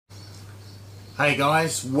Hey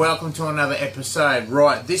guys, welcome to another episode.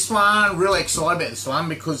 Right, this one, really excited about this one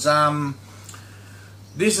because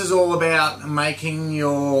this is all about making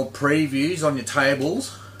your previews on your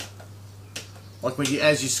tables. Like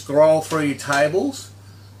as you scroll through your tables,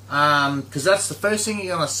 because that's the first thing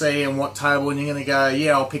you're going to see on what table, and you're going to go,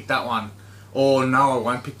 yeah, I'll pick that one, or no, I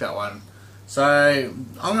won't pick that one. So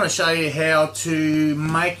I'm going to show you how to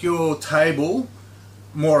make your table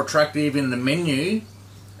more attractive in the menu,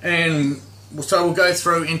 and so we'll go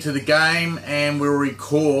through into the game and we'll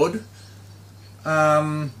record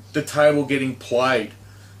the table getting played.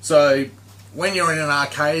 So when you're in an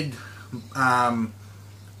arcade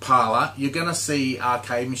parlour, you're going to see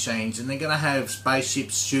arcade machines, and they're going to have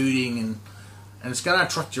spaceships shooting, and it's going to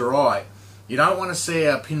attract your eye. You don't want to see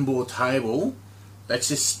a pinball table that's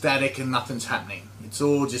just static and nothing's happening. It's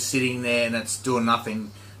all just sitting there and it's doing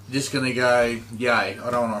nothing. You're just going to go, yay,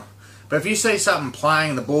 I don't want to. But if you see something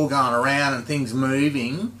playing, the ball going around and things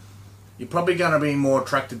moving, you're probably going to be more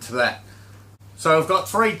attracted to that. So we've got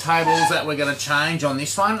 3 tables that we're going to change on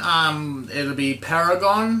this one. It'll be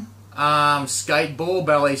Paragon, Skateball,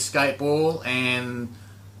 Ballet Skateball, and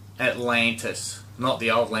Atlantis. Not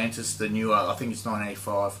the old Atlantis, the newer, I think it's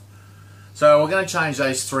 1985. So we're going to change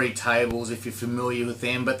those 3 tables if you're familiar with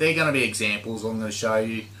them, but they're going to be examples I'm going to show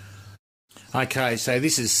you. Okay, so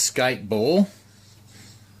this is Skateball.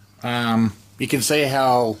 You can see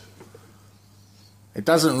how it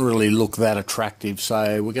doesn't really look that attractive,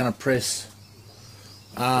 so we're going to press,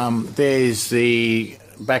 there's the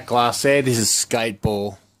back glass there, this is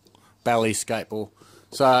Skateball, Ballet Skateball.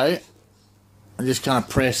 So I'm just going to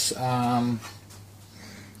press our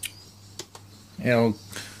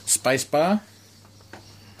space bar.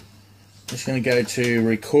 Just going to go to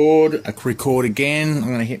record again. I'm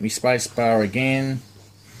going to hit my space bar again.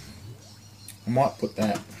 I might put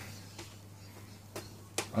that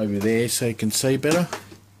over there so you can see better.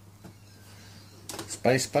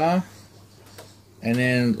 Space bar, and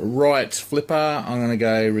then right flipper, I'm going to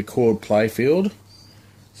go record playfield.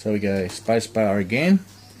 So we go space bar again.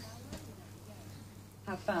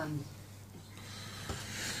 Have fun.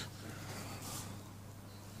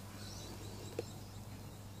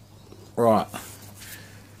 Right,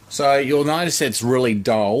 so you'll notice it's really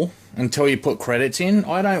dull until you put credits in.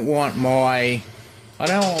 I don't want my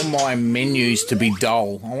menus to be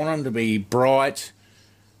dull. I want them to be bright,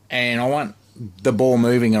 and I want the ball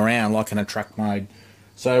moving around like in a track mode.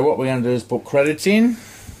 So what we're going to do is put credits in.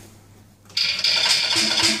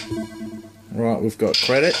 Right, we've got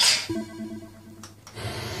credits.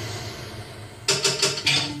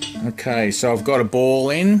 Okay, so I've got a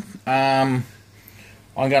ball in.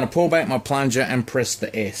 I'm going to pull back my plunger and press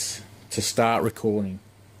the S to start recording.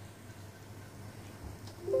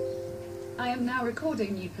 I am now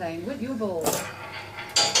recording you playing with your ball.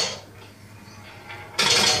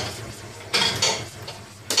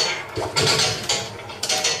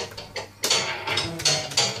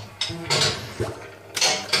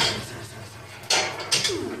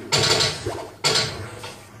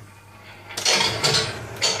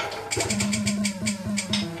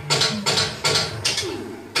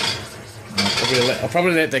 I'll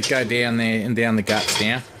probably let that go down there and down the guts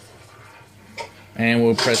now. And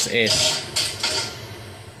we'll press S.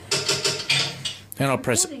 Then I'll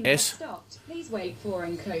press S. Please wait for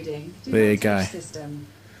encoding. There you go.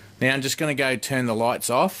 Now I'm just going to go turn the lights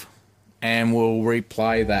off, and we'll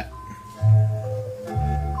replay that.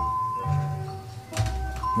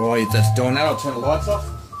 While that's doing that, I'll turn the lights off.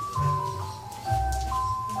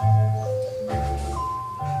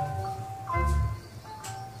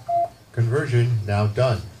 Conversion now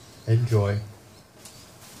done. Enjoy.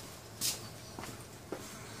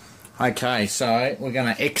 Okay, so we're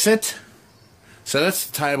going to exit. So that's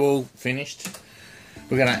the table finished.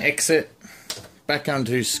 We're going to exit back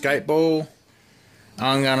onto Skateball.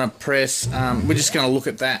 I'm going to press, we're just going to look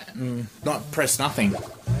at that and not press nothing.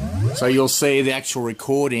 So you'll see the actual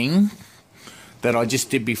recording that I just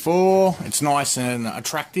did before. It's nice and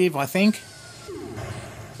attractive, I think.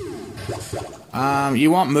 You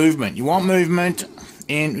want movement. You want movement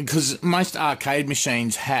in, because most arcade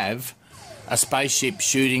machines have a spaceship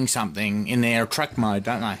shooting something in their track mode,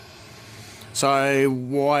 don't they? So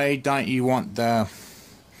why don't you want the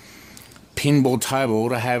pinball table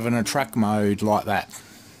to have an attract mode like that?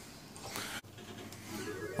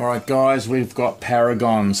 Alright guys, we've got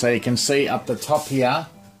Paragon. So you can see up the top here,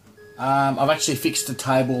 I've actually fixed the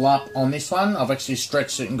table up on this one. I've actually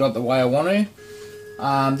stretched it and got the way I want to.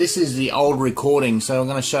 This is the old recording, so I'm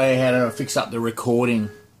going to show you how to fix up the recording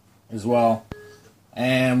as well.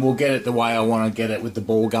 And we'll get it the way I want to get it with the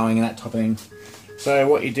ball going and that type of thing. So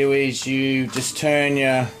what you do is you just turn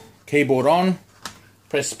your keyboard on,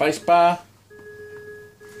 press spacebar.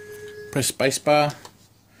 Press spacebar.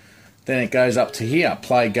 Then it goes up to here,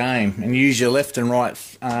 play game, and use your left and right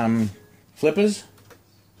flippers.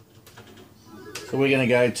 So we're going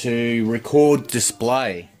to go to record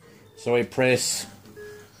display. So we press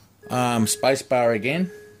spacebar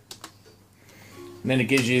again. And then it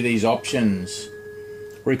gives you these options.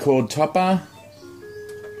 Record topper,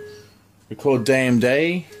 record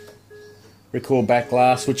DMD, record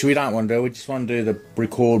backlast, which we don't want to do, we just want to do the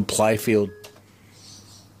record playfield.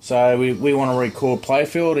 So we want to record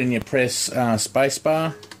playfield, and you press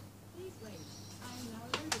spacebar.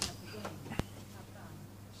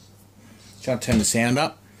 Try to turn the sound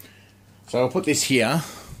up. So I'll put this here.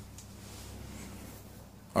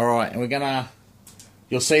 Alright, and we're gonna,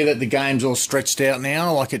 you'll see that the game's all stretched out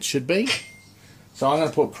now like it should be. So I'm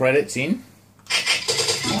gonna put credits in.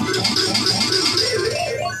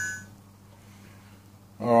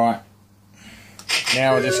 Alright.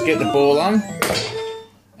 Now we'll just get the ball on.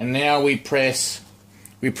 And now we press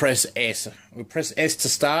S. We press S to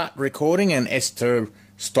start recording and S to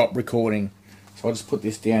stop recording. So I'll just put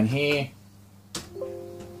this down here.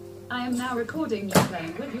 I am now recording you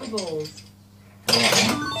playing with your balls.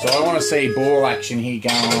 Right. So I want to see ball action here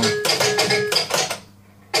going on.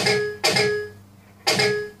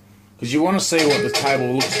 Because you want to see what the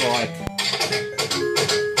table looks like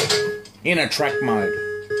in a track mode.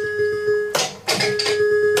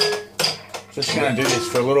 Just going to do this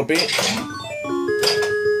for a little bit.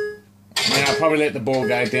 Now I'll probably let the ball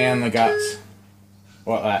go down the guts.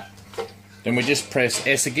 Like that. Then we just press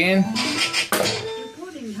S again.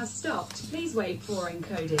 Recording has stopped. Please wait for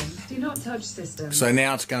encoding. Do not touch system. So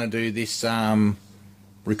now it's going to do this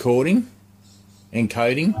recording,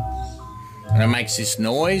 encoding. And it makes this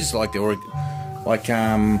noise like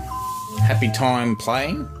happy time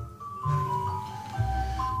playing.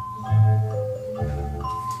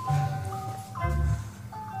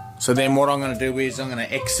 So then what I'm going to do is I'm going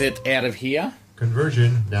to exit out of here.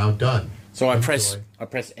 Conversion now done. So I press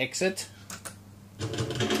exit.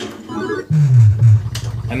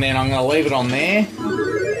 And then I'm going to leave it on there.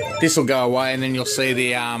 This will go away, and then you'll see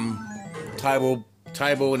the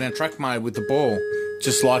table in a track mode with the ball,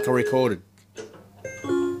 just like I recorded.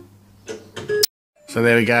 So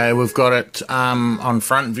there we go, we've got it on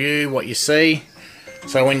front view, what you see.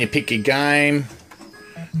 So when you pick your game,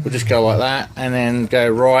 we'll just go like that, and then go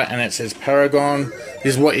right, and it says Paragon.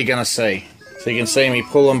 This is what you're going to see. So you can see me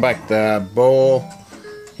pulling back the ball.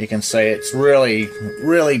 You can see it's really,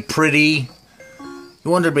 really pretty. You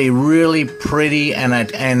want it to be really pretty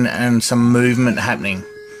and some movement happening.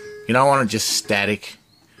 You don't want it just static.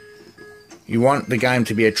 You want the game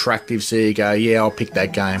to be attractive, so you go, yeah, I'll pick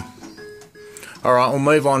that game. Alright, we'll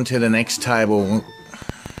move on to the next table.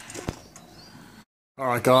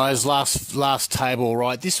 Alright guys, last table,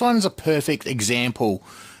 right? This one's a perfect example.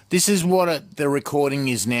 This is what the recording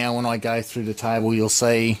is now. When I go through the table, you'll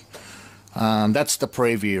see that's the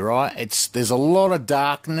preview, right? There's a lot of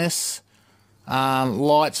darkness,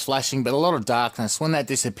 lights flashing, but a lot of darkness. When that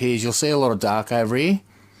disappears, you'll see a lot of dark over here.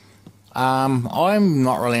 I'm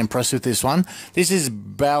not really impressed with this one. This is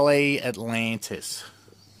Ballet Atlantis.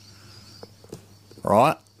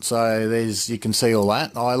 Right, so you can see all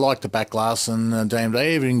that. I like the backlash and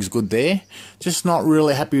DMD, everything's good there. Just not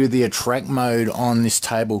really happy with the attract mode on this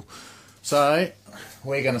table. So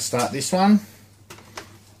we're going to start this one.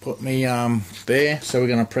 Put me there. So we're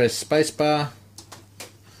going to press spacebar.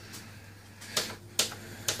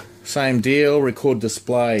 Same deal, record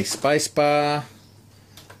display, spacebar.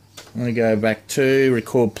 I'm going to go back to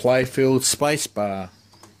record playfield, spacebar.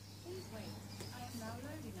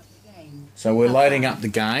 So we're loading up the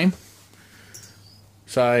game.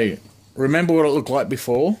 So remember what it looked like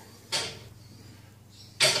before.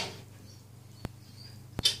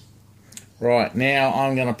 Right, now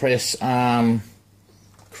I'm going to press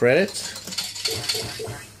credits.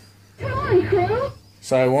 Come on, crew.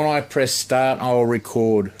 So when I press start, I'll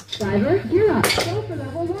record. Driver, you're up. Go for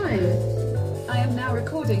level 1. I am now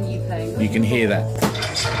recording you playing. You can hear that.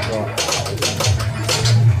 Right.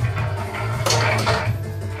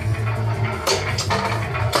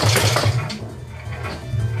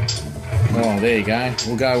 Oh, there you go.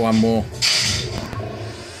 We'll go one more.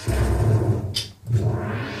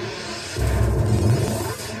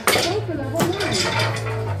 Go for level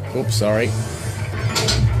 1. Oops, sorry.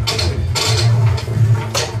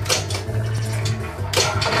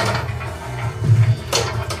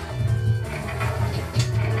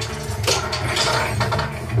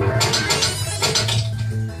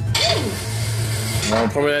 Well, I'll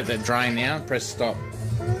probably let that drain now. Press stop.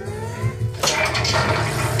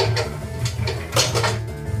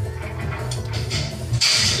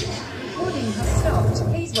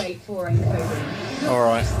 for encoding.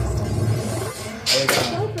 Alright.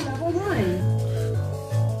 Go for level 1.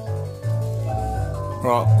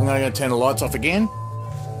 Right, I'm going to go turn the lights off again.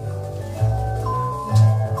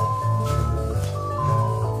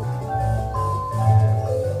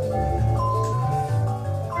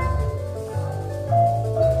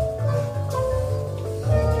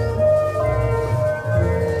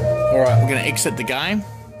 Alright, we're going to exit the game.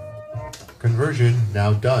 Conversion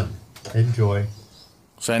now done. Enjoy.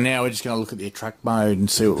 So now we're just going to look at the attract mode and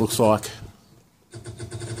see what it looks like.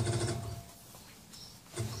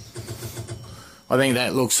 I think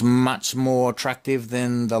that looks much more attractive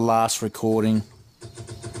than the last recording.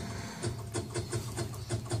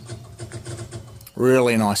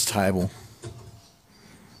 Really nice table.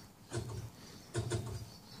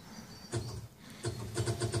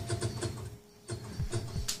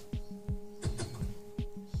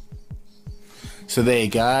 So there you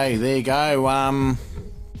go, there you go.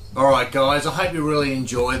 Alright guys, I hope you really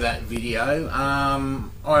enjoyed that video.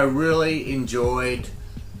 I really enjoyed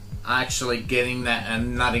actually getting that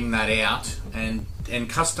and nutting that out and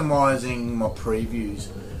customizing my previews.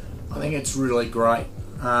 I think it's really great.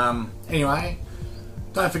 Anyway,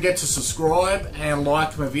 don't forget to subscribe and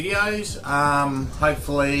like my videos.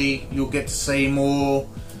 Hopefully you'll get to see more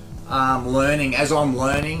learning. As I'm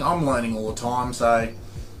learning all the time. So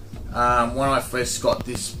when I first got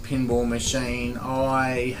this pinball machine,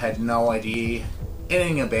 I had no idea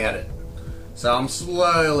anything about it. So I'm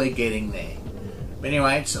slowly getting there. But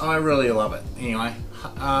anyway, I really love it. Anyway,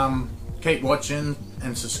 keep watching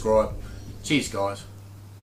and subscribe. Cheers, guys.